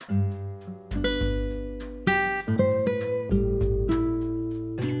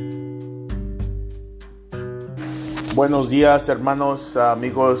Buenos días, hermanos,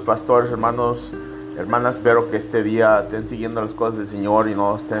 amigos, pastores, hermanos, hermanas. Espero que este día estén siguiendo las cosas del Señor y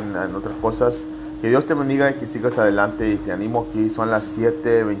no estén en otras cosas. Que Dios te bendiga y que sigas adelante. Y te animo aquí, son las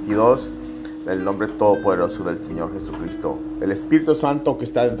 7:22, el nombre todopoderoso del Señor Jesucristo. El Espíritu Santo que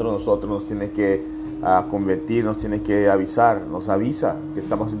está dentro de nosotros nos tiene que convertir, nos tiene que avisar, nos avisa que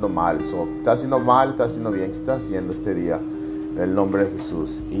estamos haciendo mal. ¿Estás haciendo mal? ¿Estás haciendo bien? ¿Qué estás haciendo este día? En el nombre de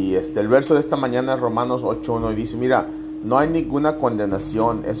Jesús. Y el verso de esta mañana es Romanos 8:1 y dice: mira, no hay ninguna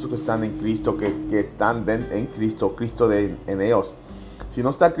condenación, esos que están en Cristo, que están en Cristo, en ellos. Si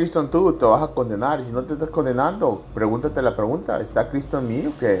no está Cristo en tú, te vas a condenar. Y si no te estás condenando, pregúntate la pregunta: ¿está Cristo en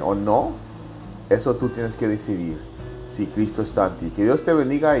mí o no? Eso tú tienes que decidir, si Cristo está en ti. Que Dios te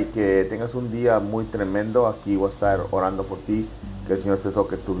bendiga y que tengas un día muy tremendo. Aquí voy a estar orando por ti, que el Señor te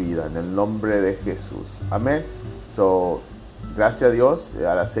toque tu vida, en el nombre de Jesús. Amén. Gracias a Dios,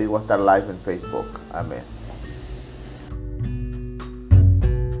 a las 6 voy a estar live en Facebook. Amén.